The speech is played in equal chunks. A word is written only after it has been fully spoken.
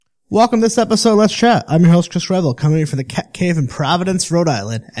Welcome to this episode of Let's Chat. I'm your host, Chris Revel, coming from the Cat Cave in Providence, Rhode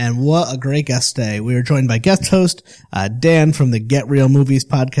Island. And what a great guest day. We are joined by guest host, Dan from the Get Real Movies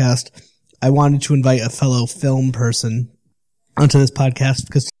podcast. I wanted to invite a fellow film person onto this podcast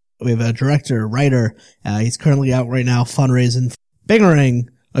because we have a director, writer. He's currently out right now fundraising Bangarang,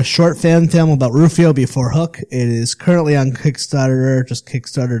 a short fan film about Rufio before Hook. It is currently on Kickstarter, just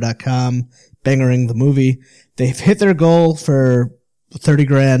kickstarter.com, Bangarang the movie. They've hit their goal for 30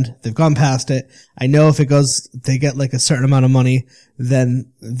 grand. They've gone past it. I know if it goes, they get like a certain amount of money,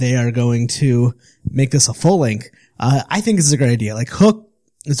 then they are going to make this a full length. I think this is a great idea. Like Hook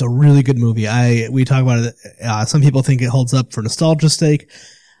is a really good movie. We talk about it. Some people think it holds up for nostalgia's sake.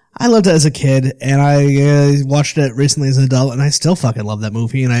 I loved it as a kid, and I watched it recently as an adult, and I still fucking love that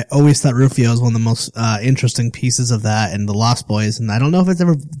movie. And I always thought Rufio was one of the most interesting pieces of that, and The Lost Boys. And I don't know if it's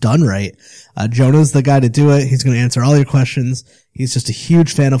ever done right. Jonah's the guy to do it. He's going to answer all your questions. He's just a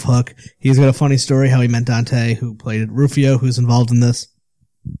huge fan of Hook. He's got a funny story how he met Dante, who played Rufio, who's involved in this.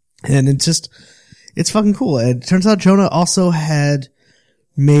 And it's fucking cool. It turns out Jonah also had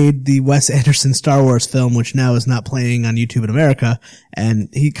made the Wes Anderson Star Wars film, which now is not playing on YouTube in America. And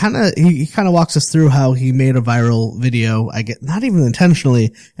he kind of walks us through how he made a viral video, not even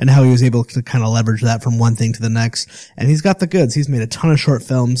intentionally, and how he was able to kind of leverage that from one thing to the next. And he's got the goods. He's made a ton of short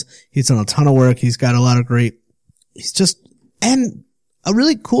films. He's done a ton of work. He's got a lot of and a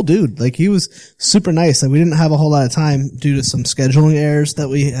really cool dude. Like, he was super nice. Like, we didn't have a whole lot of time due to some scheduling errors that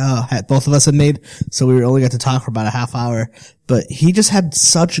we both of us had made, so we only got to talk for about a half hour. But he just had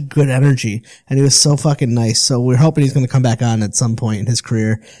such good energy, and he was so fucking nice. So we're hoping he's going to come back on at some point in his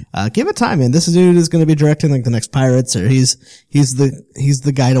career. Give it time, man. This dude is going to be directing like the next Pirates, or he's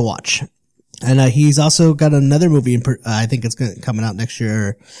the guy to watch. And he's also got another movie, I think it's coming out next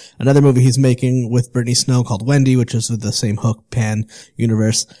year, another movie he's making with Brittany Snow called Wendy, which is with the same Hook Pan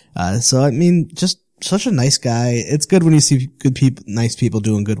universe. So I mean, just such a nice guy. It's good when you see good people, nice people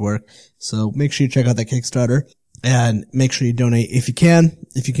doing good work. So make sure you check out that Kickstarter and make sure you donate if you can.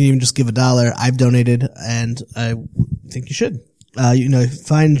 If you can even just give $1, I've donated, and I think you should.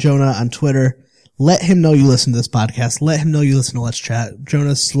 Find Jonah on Twitter. Let him know you listen to this podcast. Let him know you listen to Let's Chat.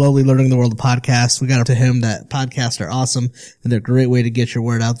 Jonah's slowly learning the world of podcasts. We got up to him that podcasts are awesome, and they're a great way to get your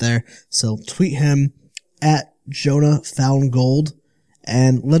word out there. So tweet him at Jonah Found Gold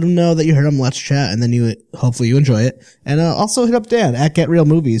and let him know that you heard him Let's Chat, and then hopefully you enjoy it. And also hit up Dan at Get Real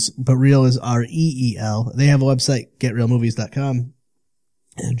Movies, but real is REEL. They have a website, getrealmovies.com.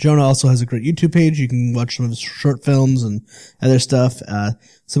 And Jonah also has a great YouTube page. You can watch some of his short films and other stuff.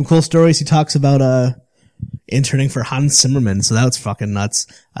 Some cool stories. He talks about interning for Hans Zimmerman, so that was fucking nuts.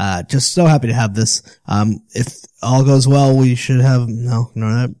 Just so happy to have this. If all goes well, we should have no.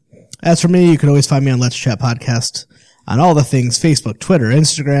 As for me, you can always find me on Let's Chat Podcast on all the things: Facebook, Twitter,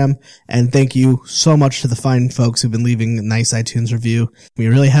 Instagram. And thank you so much to the fine folks who've been leaving a nice iTunes review.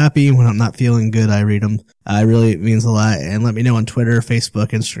 We're really happy. When I'm not feeling good, I read them. It means a lot. And let me know on Twitter, Facebook,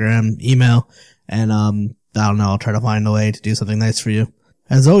 Instagram, email. And I don't know, I'll try to find a way to do something nice for you.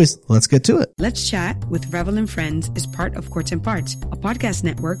 As always, let's get to it. Let's Chat with Revel and Friends is part of Courts and Parts, a podcast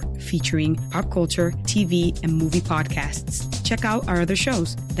network featuring pop culture, TV, and movie podcasts. Check out our other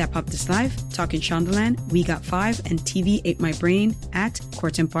shows: That Popped Is Live, Talking Shondaland, We Got Five, and TV Ate My Brain at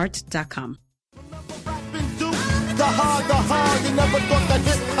courtsandparts.com. The hard, you never thought that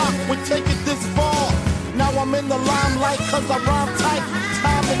hip-hop would take it this far. Now I'm in the limelight cause I rhyme tight.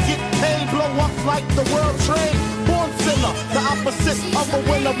 Time to get paid, blow up like the world trade. Born sinner, the opposite of a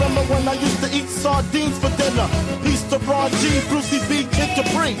winner. Remember when I used to eat sardines for dinner? Peace to Raw G, Brucey B, Kid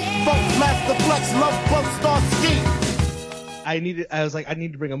Capri, Funk Master Flex, Love Bug, Star Ski. I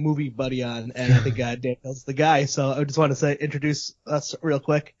need to bring a movie buddy on, and I think Daniel's the guy. So I just want to introduce us real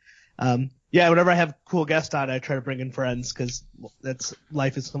quick. Whenever I have cool guests on, I try to bring in friends because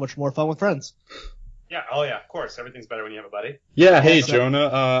life is so much more fun with friends. Yeah, oh yeah, of course. Everything's better when you have a buddy. Yeah, hey Jonah.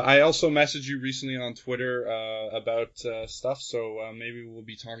 I also messaged you recently on Twitter about stuff, so maybe we'll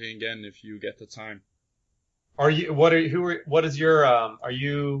be talking again if you get the time. Are you? What is your? Are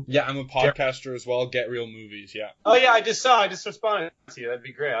you? Yeah, I'm a podcaster as well. Get Real Movies. Yeah. Oh yeah, I just responded to you. That'd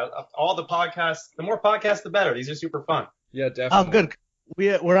be great. All the podcasts, the more podcasts, the better. These are super fun. Yeah, definitely. Oh, good.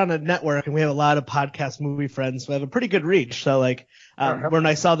 We're on a network and we have a lot of podcast movie friends. We have a pretty good reach. So when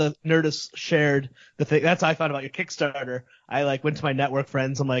I saw the Nerdist shared the thing, that's how I found about your Kickstarter. I went to my network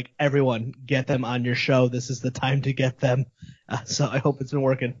friends. I'm like, everyone, get them on your show. This is the time to get them. So I hope it's been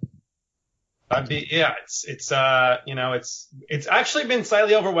working. It's actually been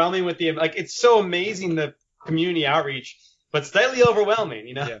slightly overwhelming with it's so amazing, the community outreach, but slightly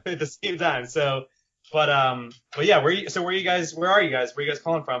overwhelming, at the same time. So, but yeah, where are you guys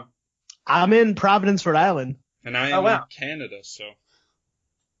calling from? I'm in Providence, Rhode Island. And I am wow. in Canada, so.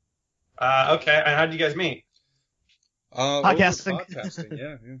 Okay. And how did you guys meet? Podcasting. Over podcasting,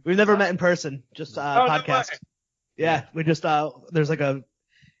 yeah. We've never met in person, just no podcast. way. Yeah, we just there's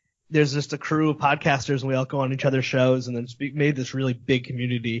just a crew of podcasters, and we all go on each other's shows, and then made this really big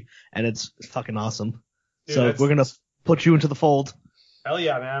community, and it's fucking awesome. Dude, so we're gonna put you into the fold. Hell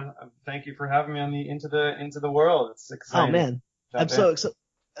yeah, man! Thank you for having me on the into the world. It's exciting. Oh man, I'm so.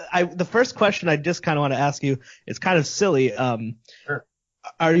 The first question I just kind of want to ask you is kind of silly. Sure.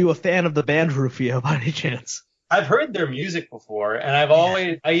 Are you a fan of the band Rufio by any chance? I've heard their music before, and I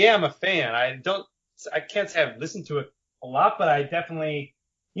am a fan. I can't say I've listened to it a lot, but I definitely,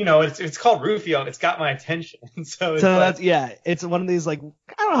 it's called Rufio. It's got my attention. So it's one of these, like,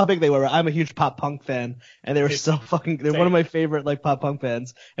 I don't know how big they were. I'm a huge pop punk fan, and they're one of my favorite, like, pop punk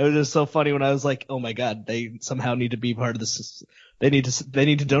bands. It was just so funny when I was like, oh my God, they somehow need to be part of this. They need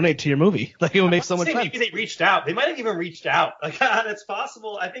to donate to your movie. Like, it would make so much sense. Maybe they reached out. They might have even reached out. Like, that's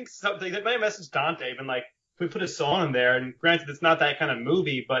possible. I think something, they might have messaged Dante, and like, we put a song in there, and granted, it's not that kind of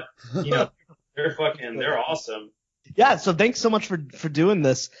movie, but, they're awesome. Yeah, so thanks so much for doing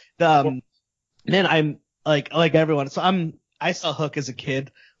this. Man, I'm like everyone. So I saw Hook as a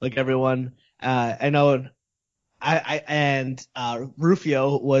kid, like everyone. I know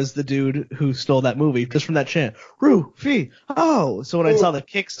Rufio was the dude who stole that movie just from that chant. Rufio. Oh, so when I saw the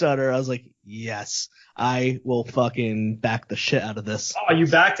Kickstarter, I was like, yes, I will fucking back the shit out of this. Oh, you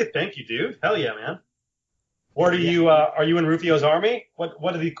backed it? Thank you, dude. Hell yeah, man. Or are you in Rufio's army? What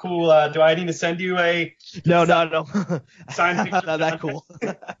are the cool, do I need to send you a... No. Signed picture? Not that cool.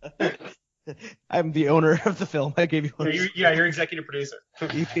 I'm the owner of the film. I gave you one. You're executive producer.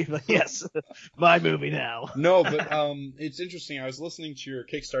 Yes. My movie now. No, but it's interesting. I was listening to your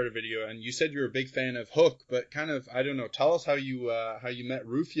Kickstarter video, and you said you're a big fan of Hook, but kind of, I don't know, tell us how you met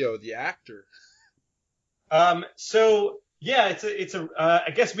Rufio, the actor. Yeah, I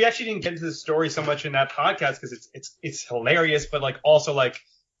guess we actually didn't get into the story so much in that podcast because it's hilarious, but like also like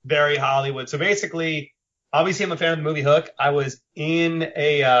very Hollywood. So basically, obviously I'm a fan of the movie Hook. I was in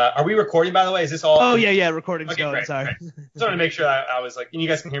are we recording, by the way? Is this all? Oh, yeah, recording's okay, going. Great, Sorry. Great. Just want to make sure I was like, and you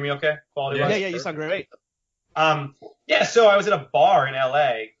guys can hear me okay? Quality-wise? Yeah, you sound great. So I was at a bar in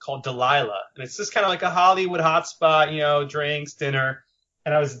LA called Delilah, and it's just kind of like a Hollywood hotspot, drinks, dinner,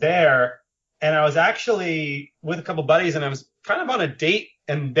 and I was there. And I was actually with a couple buddies, and I was kind of on a date.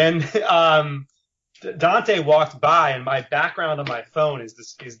 And then Dante walked by, and my background on my phone is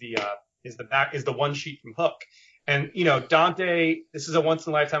the one sheet from Hook. And Dante, this is a once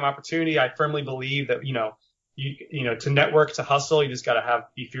in a lifetime opportunity. I firmly believe that to network, to hustle, you just got to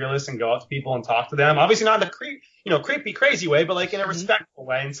be fearless and go out to people and talk to them. Obviously not in a creepy, crazy way, but like in a respectful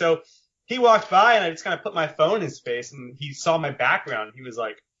way. And so he walked by, and I just kind of put my phone in his face, and he saw my background. And he was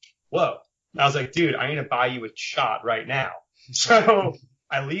like, "Whoa." I was like, dude, I need to buy you a shot right now. So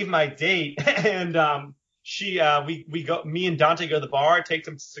I leave my date, and me and Dante go to the bar, take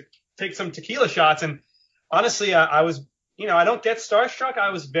some tequila shots. And honestly, I was, I don't get starstruck.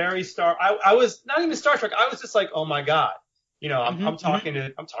 I was very I was not even starstruck. I was just like, oh my God, I'm talking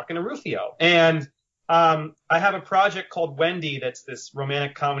to Rufio. And I have a project called Wendy. That's this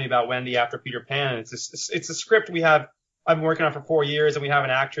romantic comedy about Wendy after Peter Pan. It's a script I've been working on for 4 years, and we have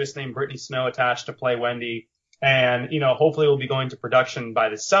an actress named Brittany Snow attached to play Wendy. And, hopefully we'll be going to production by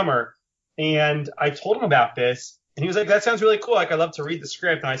this summer. And I told him about this, and he was like, that sounds really cool. Like, I'd love to read the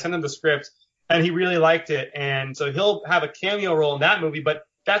script. And I sent him the script, and he really liked it. And so he'll have a cameo role in that movie. But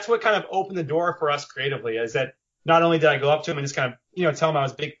that's what kind of opened the door for us creatively, is that not only did I go up to him and just kind of, tell him I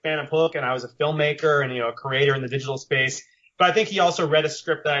was a big fan of Hook, and I was a filmmaker and, a creator in the digital space. But I think he also read a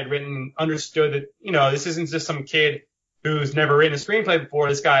script that I'd written and understood that, this isn't just some kid who's never written a screenplay before.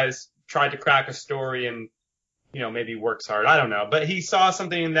 This guy's tried to crack a story and, maybe works hard. I don't know. But he saw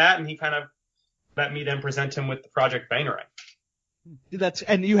something in that, and he kind of let me then present him with the Project Bangarang.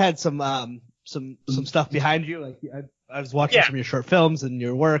 And you had some stuff behind you. Like I was watching some of your short films and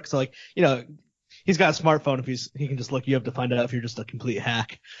your work. So like, he's got a smartphone. He can just look you up to find out if you're just a complete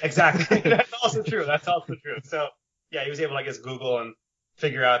hack. Exactly. That's also true. So yeah, he was able to, I guess, Google and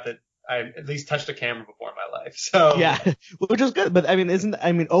figure out that I at least touched a camera before in my life. So yeah, which is good. But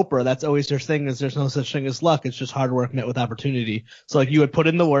Oprah, that's always their thing, is there's no such thing as luck. It's just hard work met with opportunity. So like, you had put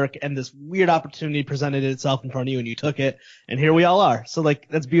in the work, and this weird opportunity presented itself in front of you, and you took it, and here we all are. So like,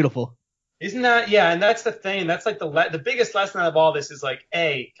 that's beautiful. Isn't that? Yeah. And that's the thing. That's like the biggest lesson out of all this is like,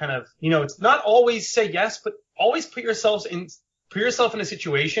 it's not always say yes, but always put yourself in a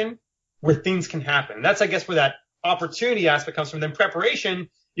situation where things can happen. That's, I guess, where that opportunity aspect comes from. Then preparation,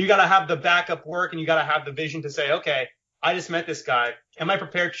 you got to have the backup work, and you got to have the vision to say, okay, I just met this guy. Am I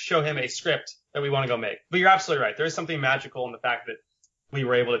prepared to show him a script that we want to go make? But you're absolutely right. There is something magical in the fact that we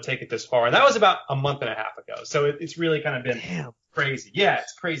were able to take it this far. And that was about a month and a half ago. So it's really kind of been crazy. Yeah,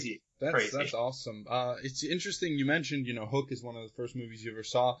 it's crazy. That's awesome. It's interesting you mentioned, Hook is one of the first movies you ever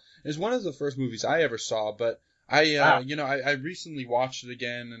saw. It's one of the first movies I ever saw, but I recently watched it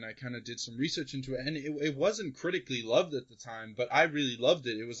again and I kind of did some research into it, and it wasn't critically loved at the time, but I really loved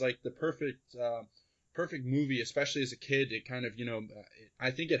it. It was like the perfect movie, especially as a kid. It kind of, I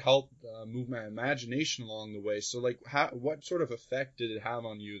think it helped move my imagination along the way. So like, what sort of effect did it have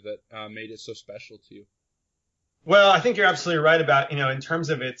on you that made it so special to you? Well, I think you're absolutely right about, in terms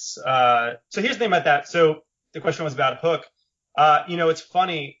of its, so here's the thing about that. So the question was about Hook. It's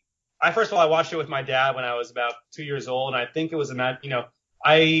funny. First of all, I watched it with my dad when I was about 2 years old. And I think it was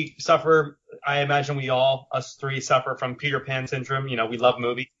I imagine we all, us three, suffer from Peter Pan syndrome. We love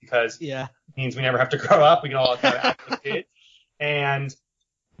movies because it means we never have to grow up. We can all kind of act like kids. And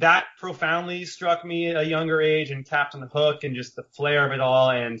that profoundly struck me at a younger age, and Captain Hook and just the flair of it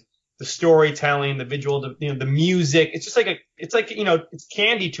all, and the storytelling, the visual, the music. It's just it's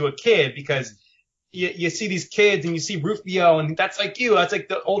candy to a kid, because you see these kids and you see Rufio, and that's like you. That's like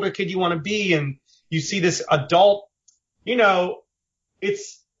the older kid you want to be. And you see this adult,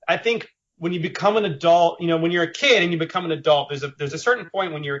 I think when you become an adult, when you're a kid and you become an adult, there's a certain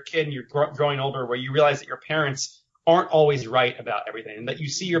point when you're a kid and you're growing older where you realize that your parents aren't always right about everything, and that you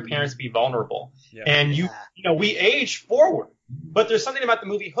see your parents be vulnerable. Yeah. And we age forward, but there's something about the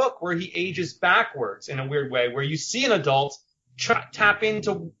movie Hook where he ages backwards in a weird way, where you see an adult tap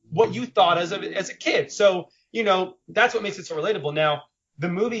into what you thought as a kid. So, that's what makes it so relatable. Now, the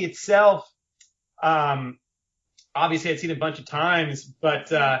movie itself, obviously I'd seen it a bunch of times,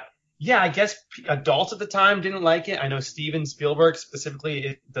 but, I guess adults at the time didn't like it. I know Steven Spielberg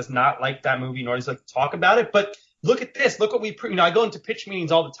specifically does not like that movie, nor does he like to talk about it. But look at this. Look what we I go into pitch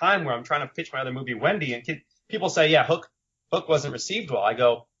meetings all the time where I'm trying to pitch my other movie, Wendy, and people say, Hook wasn't received well. I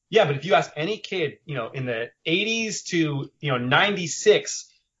go, yeah, but if you ask any kid, in the 80s to, 96,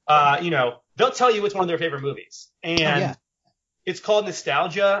 they'll tell you it's one of their favorite movies. And it's called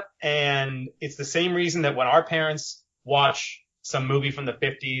nostalgia. And it's the same reason that when our parents watch some movie from the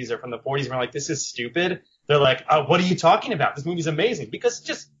 50s or from the 40s, we're like, this is stupid. They're like, what are you talking about? This movie's amazing.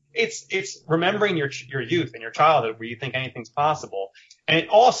 Because it's remembering your youth and your childhood where you think anything's possible. And it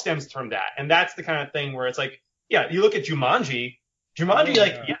all stems from that. And that's the kind of thing where it's like, you look at Jumanji,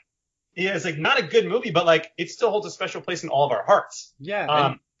 it's like not a good movie, but like it still holds a special place in all of our hearts.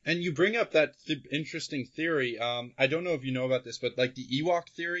 Yeah. And you bring up that interesting theory. I don't know if you know about this, but like the Ewok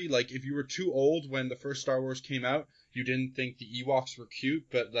theory, like if you were too old when the first Star Wars came out, you didn't think the Ewoks were cute,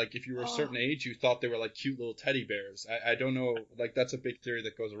 but like if you were a certain age, you thought they were like cute little teddy bears. I don't know, like that's a big theory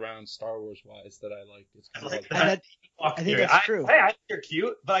that goes around Star Wars wise that I like. It's kind of that. I think that's true. I think they're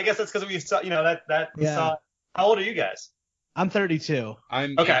cute, but I guess that's because we saw, we saw. How old are you guys? I'm 32.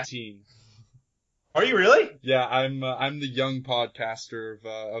 I'm 18. Are you really? Yeah, I'm the young podcaster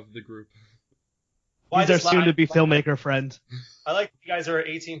of the group. He's our soon-to-be filmmaker friend. I like you guys are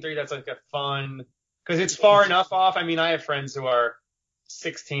 18-3. That's like a fun, because it's far enough off. I mean, I have friends who are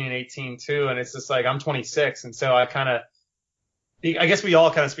 16 and 18 too, and it's just like I'm 26, and so I guess we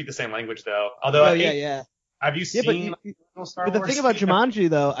all kind of speak the same language though. Although have you seen Star Wars? But the thing about Jumanji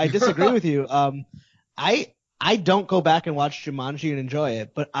though, I disagree with you. I don't go back and watch Jumanji and enjoy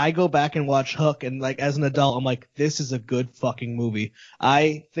it, but I go back and watch Hook, and like as an adult, I'm like, this is a good fucking movie.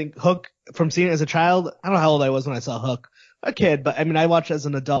 I think Hook, from seeing it as a child, I don't know how old I was when I saw Hook, a kid, but I mean, I watched it as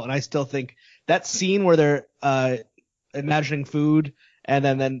an adult, and I still think that scene where they're imagining food, and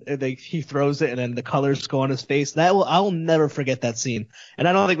then he throws it, and then the colors go on his face. I'll never forget that scene. And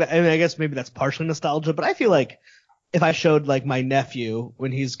I don't think that. I mean, I guess maybe that's partially nostalgia, but I feel like if I showed like my nephew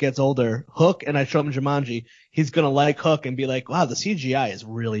when he gets older Hook, and I show him Jumanji, he's gonna like Hook and be like, "Wow, the CGI is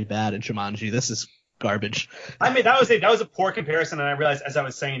really bad in Jumanji. This is garbage." I mean, that was a poor comparison, and I realized as I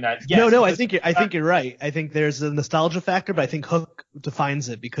was saying that. Yes, no, I think you're right. I think there's a nostalgia factor, but I think Hook defines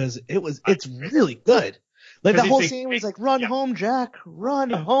it because it's really good. Like the whole scene was like, "Run home, Jack, run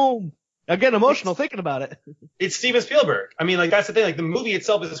home." I get emotional thinking about it. It's Steven Spielberg. I mean, like that's the thing. Like the movie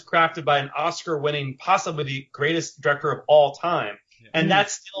itself is crafted by an Oscar-winning, possibly the greatest director of all time, and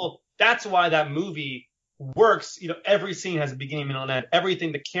that's why that movie works. Every scene has a beginning, middle, and end.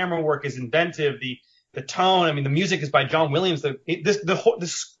 Everything, the camera work is inventive. The tone. I mean, the music is by John Williams. The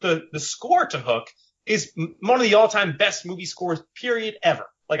score to Hook is one of the all-time best movie scores, period, ever.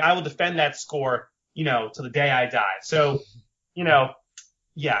 Like I will defend that score, to the day I die. So,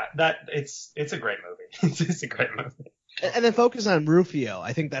 yeah, that it's a great movie. It's a great movie. And then focus on Rufio.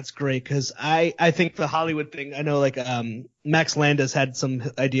 I think that's great because I think the Hollywood thing, I know like Max Landis had some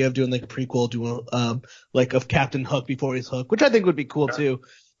idea of doing like a prequel, like of Captain Hook before he's Hook, which I think would be cool too.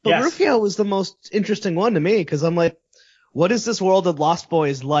 But yes. Rufio was the most interesting one to me because I'm like, what is this world of Lost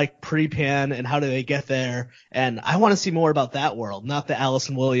Boys like pre-Pan and how do they get there? And I want to see more about that world, not the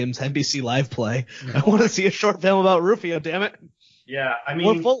Allison Williams NBC Live play. I want to see a short film about Rufio, damn it. Yeah, I mean.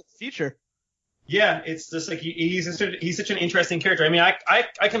 Or full feature. Yeah, it's just like he's such an interesting character. I mean,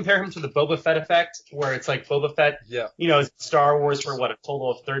 I compare him to the Boba Fett effect, where it's like Boba Fett, Star Wars for a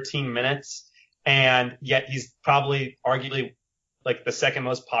total of 13 minutes, and yet he's probably arguably like the second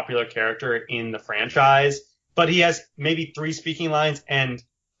most popular character in the franchise, but he has maybe 3 speaking lines and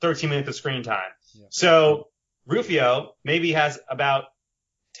 13 minutes of screen time. Yeah. So Rufio maybe has about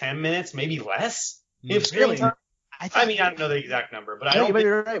 10 minutes, maybe less, if screen time. I mean, I don't know the exact number, but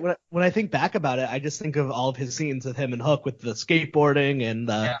you're right. When I think back about it, I just think of all of his scenes with him and Hook with the skateboarding and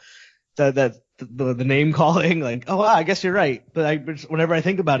the name calling. Like, oh, wow, I guess you're right. But whenever I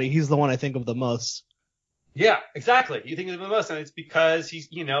think about it, he's the one I think of the most. Yeah, exactly. You think of him the most, and it's because he's,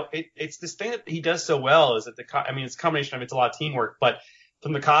 it's this thing that he does so well is that it's a combination of it's a lot of teamwork, but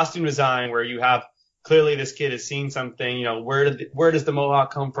from the costume design where you have. Clearly, this kid has seen something. Where does the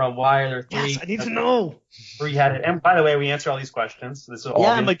mohawk come from? Why are there 3? Yes, I need to know. 3-headed. And by the way, we answer all these questions. So this is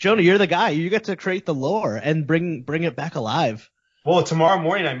I'm like, Jonah, you're the guy. You get to create the lore and bring it back alive. Well, tomorrow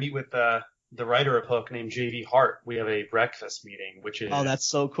morning I meet with the writer of Hook named J.D. Hart. We have a breakfast meeting, which is that's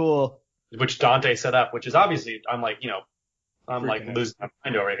so cool. Which Dante set up, which is obviously I'm like losing my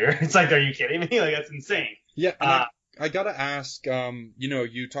mind over here. It's like, are you kidding me? Like that's insane. Yeah. I gotta ask,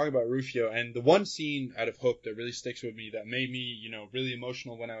 you talk about Rufio, and the one scene out of Hook that really sticks with me that made me, really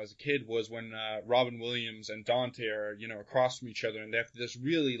emotional when I was a kid was when Robin Williams and Dante are, across from each other, and they have this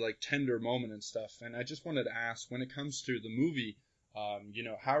really, like, tender moment and stuff. And I just wanted to ask, when it comes to the movie,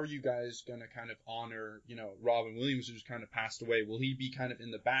 how are you guys gonna kind of honor, Robin Williams who's kind of passed away? Will he be kind of in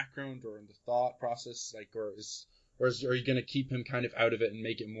the background or in the thought process, like, or are you gonna keep him kind of out of it and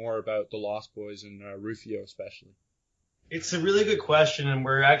make it more about the Lost Boys and Rufio especially? It's a really good question, and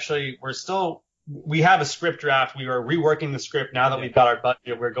we have a script draft. We are reworking the script now that we've got our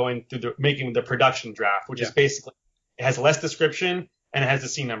budget. We're going through making the production draft, which is basically, it has less description and it has the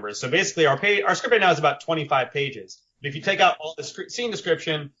scene numbers. So basically our script right now is about 25 pages. But if you take out all the scene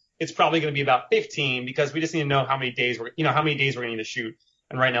description, it's probably going to be about 15 because we just need to know how many days we're going to need to shoot.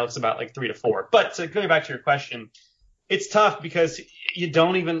 And right now it's about like 3 to 4. But so going back to your question, it's tough because we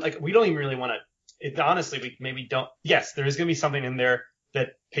don't even really want to. Honestly, we maybe don't. Yes, there is going to be something in there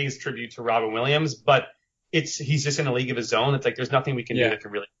that pays tribute to Robin Williams, but he's just in a league of his own. It's like there's nothing we can do that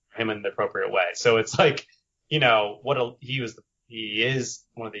can really put him in the appropriate way. So it's like, he is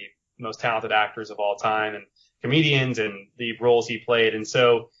one of the most talented actors of all time and comedians and the roles he played. And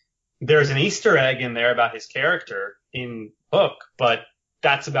so there's an Easter egg in there about his character in Hook, but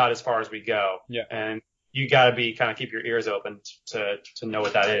that's about as far as we go. Yeah. And you got to keep your ears open to know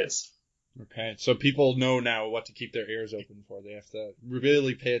what that is. Okay, so people know now what to keep their ears open for. They have to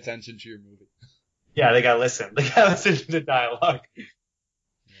really pay attention to your movie. Yeah, they gotta listen. They gotta listen to the dialogue.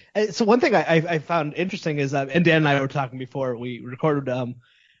 So one thing I found interesting is, and Dan and I were talking before we recorded,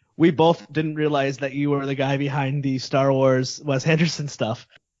 we both didn't realize that you were the guy behind the Star Wars Wes Anderson stuff.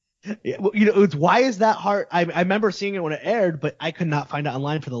 Why is that hard? I remember seeing it when it aired, but I could not find it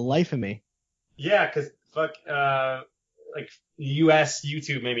online for the life of me. Yeah, because like U.S.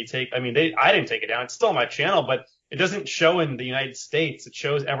 YouTube made me I didn't take it down. It's still on my channel, but it doesn't show in the United States. It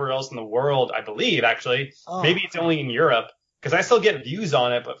shows everywhere else in the world, I believe, actually. Oh. Maybe it's only in Europe, because I still get views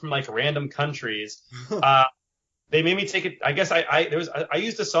on it, but from like random countries. They made me take it. I guess I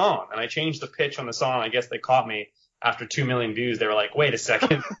used a song and I changed the pitch on the song. I guess they caught me after 2 million views. They were like, wait a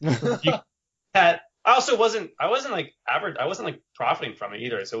second. I wasn't like profiting from it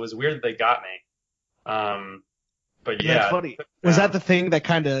either. So it was weird that they got me. But yeah. That's funny. Was that the thing that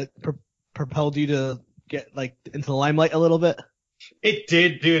kind of propelled you to get like into the limelight a little bit? It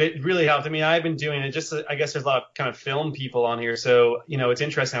did, dude. It really helped. I mean, I've been doing it I guess there's a lot of kind of film people on here. So, it's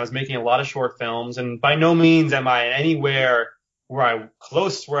interesting. I was making a lot of short films, and by no means am I anywhere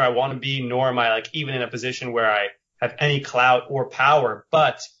close where I want to be, nor am I like even in a position where I have any clout or power.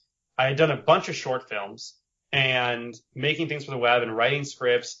 But I had done a bunch of short films and making things for the web and writing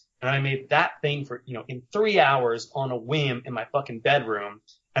scripts. And I made that thing for, in 3 hours on a whim in my fucking bedroom.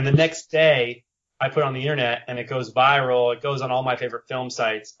 And the next day I put it on the internet and it goes viral. It goes on all my favorite film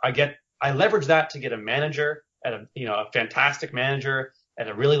sites. I leverage that to get a manager at a fantastic manager at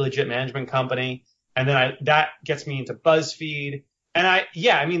a really legit management company. And then that gets me into BuzzFeed. And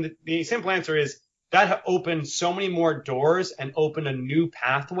the simple answer is that opened so many more doors and opened a new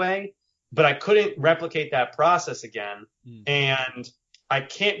pathway, but I couldn't replicate that process again. And I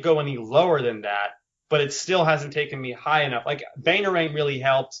can't go any lower than that, but it still hasn't taken me high enough. Like Bannerang really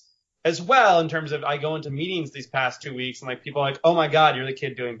helped as well in terms of I go into meetings these past 2 weeks and like people are like, oh my God, you're the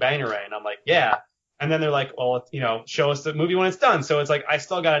kid doing Bannerang. And I'm like, yeah. And then they're like, well, you know, show us the movie when it's done. So it's like, I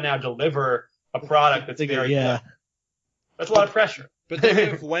still got to now deliver a product that's very good. That's a lot of pressure. But then we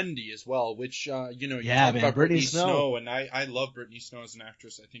have Wendy as well, which, you know, you talk about Brittany Snow, and I love Brittany Snow as an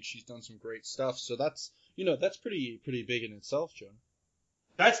actress. I think she's done some great stuff. So that's, you know, that's pretty big in itself, Joe.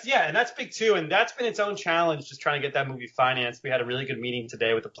 And that's big too. And that's been its own challenge, just trying to get that movie financed. We had a really good meeting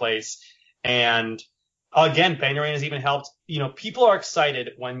today with the place. And again, Bannerang has even helped. You know, people are excited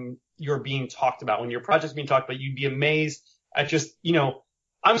when you're being talked about, when your project's being talked about. You'd be amazed at just, you know,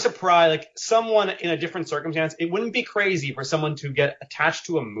 I'm surprised, like someone in a different circumstance, it wouldn't be crazy for someone to get attached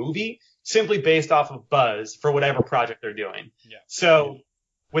to a movie simply based off of buzz for whatever project they're doing. Yeah. So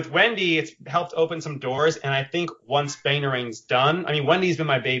with Wendy, it's helped open some doors. And I think once Bannerang's done, I mean, Wendy's been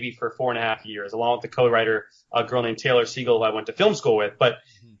my baby for 4.5 years, along with the co-writer, a girl named Taylor Siegel, who I went to film school with. But,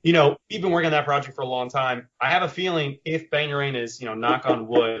 you know, we've been working on that project for a long time. I have a feeling if Bannerang is, you know, knock on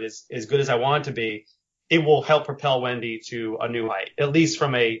wood, is as good as I want it to be, it will help propel Wendy to a new height, at least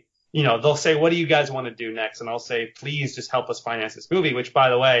from a, you know, they'll say, what do you guys want to do next? And I'll say, please just help us finance this movie, which, by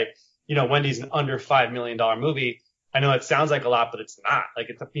the way, you know, Wendy's an under $5 million movie. I know it sounds like a lot, but it's not. Like,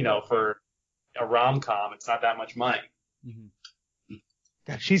 it's, you know, for a rom-com, it's not that much money.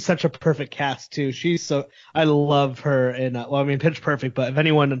 God, she's such a perfect cast, too. I love her in, Pitch Perfect, but if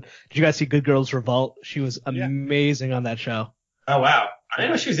anyone, did you guys see Good Girls Revolt? She was amazing on that show. Oh, wow. I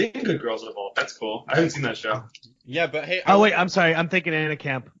didn't know she was in Good Girls Revolt. That's cool. I haven't seen that show. Yeah, but hey. I'm sorry. I'm thinking Anna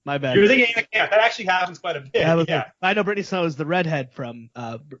Camp. My bad. You're thinking Anna Camp. That actually happens quite a bit. Yeah. I know Brittany Snow is the redhead from,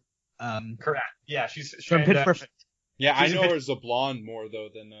 correct. Yeah, she's from Pitch Perfect. Yeah, I know her as a blonde more, though,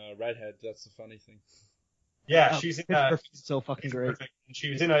 than a redhead. That's the funny thing. Yeah, she's in Pitch Perfect is so fucking great. Perfect. She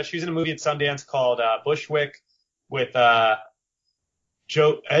was in a movie at Sundance called Bushwick with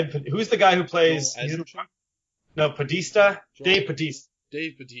who's the guy who plays Podesta? Dave Podesta.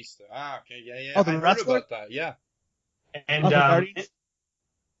 Dave Bautista. Okay, yeah. Oh, the I heard wrestler? about that, yeah. And from Guardians?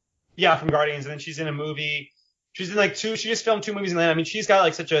 Yeah, from Guardians. And then she's in a movie. She's in like she just filmed 2 movies in Atlanta. I mean, she's got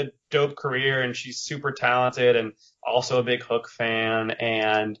like such a dope career, and she's super talented and also a big Hook fan,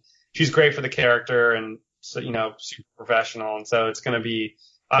 and she's great for the character, and so, you know, super professional. And so it's going to be,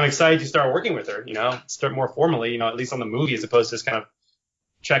 I'm excited to start working with her, you know, start more formally, you know, at least on the movie as opposed to just kind of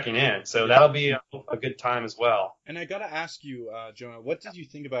checking in. So that'll be a good time as well. And I gotta ask you, Jonah, what did you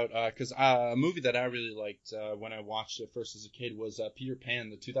think about, because a movie that I really liked when I watched it first as a kid was Peter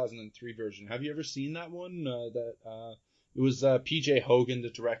Pan, the 2003 version. Have you ever seen that one? It was P.J. Hogan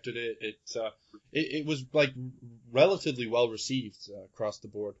that directed it. It was like relatively well received across the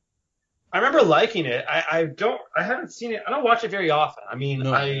board. I remember liking it. I haven't seen it. I don't watch it very often. I mean,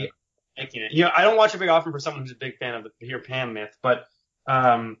 liking it. You know, I don't watch it very often for someone who's a big fan of the Peter Pan myth, but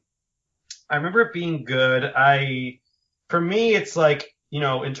I remember it being good. For me, it's like, you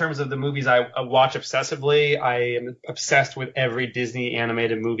know, in terms of the movies I watch obsessively, I am obsessed with every Disney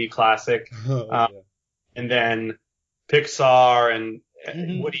animated movie classic. And then Pixar and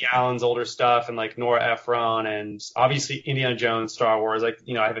Woody Allen's older stuff, and like Nora Ephron, and obviously Indiana Jones, Star Wars. Like,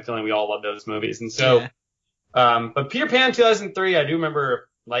 you know, I have a feeling we all love those movies. And so, but Peter Pan 2003, I do remember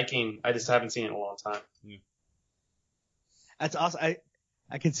liking. I just haven't seen it in a long time. That's awesome.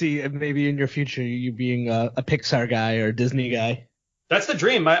 I could see maybe in your future you being a Pixar guy or a Disney guy. That's the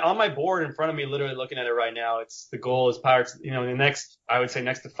dream. On my board in front of me, literally looking at it right now, the goal is Pirates. You know, in the next, I would say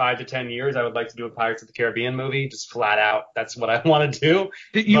next to 5 to 10 years, I would like to do a Pirates of the Caribbean movie, just flat out. That's what I want to do.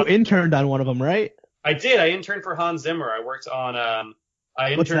 You interned on one of them, right? I did. I interned for Hans Zimmer. I worked on. Oh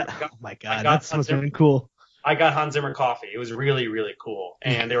my God, that's what's really cool. I got Hans Zimmer coffee. It was really, really cool,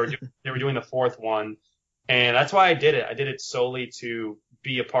 and they were doing the 4th one, and that's why I did it. I did it solely to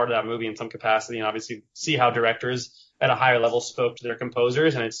be a part of that movie in some capacity, and obviously see how directors at a higher level spoke to their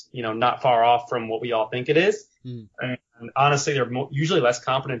composers, and it's, you know, not far off from what we all think it is. And honestly, they're usually less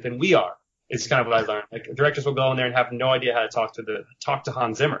competent than we are. It's kind of what I learned. Like, directors will go in there and have no idea how to talk to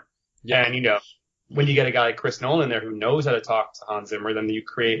Hans Zimmer. Yeah. And, you know, when you get a guy like Chris Nolan in there who knows how to talk to Hans Zimmer, then you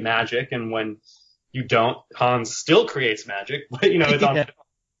create magic. And when you don't, Hans still creates magic. But, you know, it's on.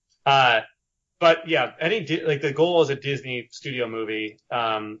 But yeah, the goal is a Disney studio movie.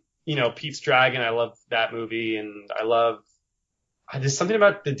 You know, Pete's Dragon, I love that movie, and there's something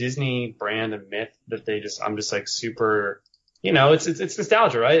about the Disney brand and myth that I'm just like super it's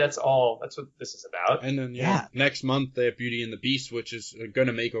nostalgia, right? That's what this is about. And then next month they have Beauty and the Beast, which is going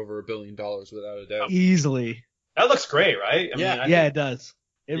to make over $1 billion without a doubt. Easily. That looks great, right? I mean, it does.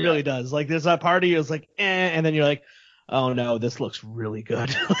 It really does. Like there's that party, it was like, and then you're like, oh no, this looks really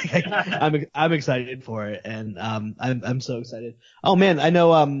good. I'm excited for it, and I'm so excited. Oh man, I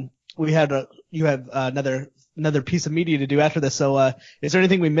know you have another piece of media to do after this. So is there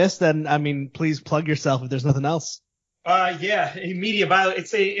anything we missed? Then I mean, please plug yourself if there's nothing else. Media bio.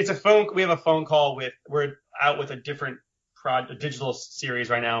 It's a phone. We have a phone call we're out with a different digital series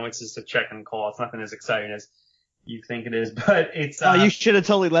right now. It's just a check-in call. It's nothing as exciting as you think it is, but it's. You should have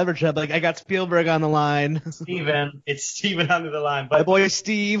totally leveraged that. Like I got Spielberg on the line. It's Steven on the line. But my boy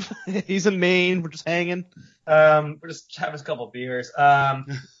Steve, he's in Maine. We're just hanging. We're just having a couple of beers.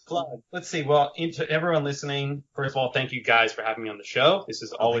 Let's see. Well, to everyone listening, first of all, thank you guys for having me on the show. This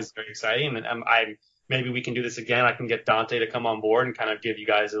is always very exciting, and maybe we can do this again. I can get Dante to come on board and kind of give you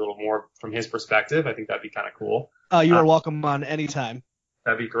guys a little more from his perspective. I think that'd be kind of cool. You are welcome on anytime.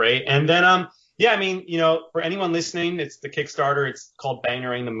 That'd be great. And then, I mean, for anyone listening, it's the Kickstarter. It's called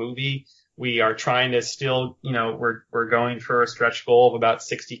Bangering the Movie. We are trying to still, we're going for a stretch goal of about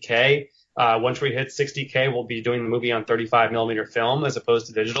 60K. Once we hit 60K, we'll be doing the movie on 35 millimeter film as opposed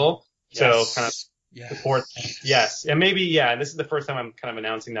to digital. Yes. So kind of support. Yes. And maybe, this is the first time I'm kind of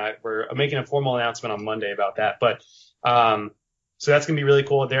announcing that. We're making a formal announcement on Monday about that. But, so that's going to be really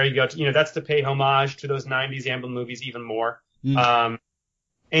cool. There you go. That's to pay homage to those 90s Amblin movies even more.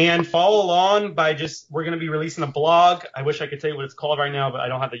 And follow along we're going to be releasing a blog. I wish I could tell you what it's called right now, but I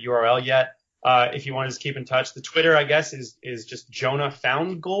don't have the URL yet. If you want to just keep in touch, the Twitter, I guess, is just Jonah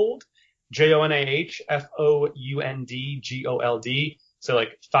Foundgold, JONAHFOUNDGOLD. So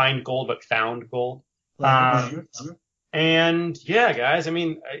like find gold, but found gold. And guys, I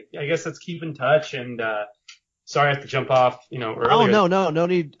mean, I guess let's keep in touch. And sorry I have to jump off, earlier. Oh no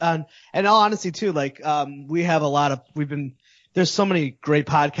need. And in all honesty too, like we have there's so many great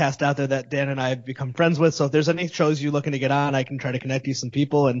podcasts out there that Dan and I have become friends with. So if there's any shows you're looking to get on, I can try to connect you some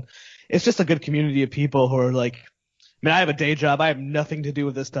people. And it's just a good community of people who are like, I have a day job. I have nothing to do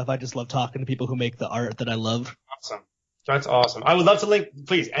with this stuff. I just love talking to people who make the art that I love. Awesome. That's awesome. I would love to link,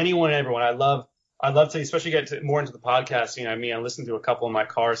 please, anyone and everyone. I'd love to, especially get more into the podcast. I listen to a couple in my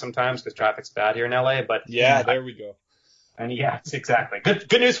car sometimes because traffic's bad here in LA. But there we go. And exactly.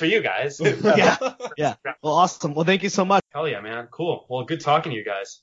 Good news for you guys. Yeah. Well, awesome. Well, thank you so much. Hell yeah, man. Cool. Well, good talking to you guys.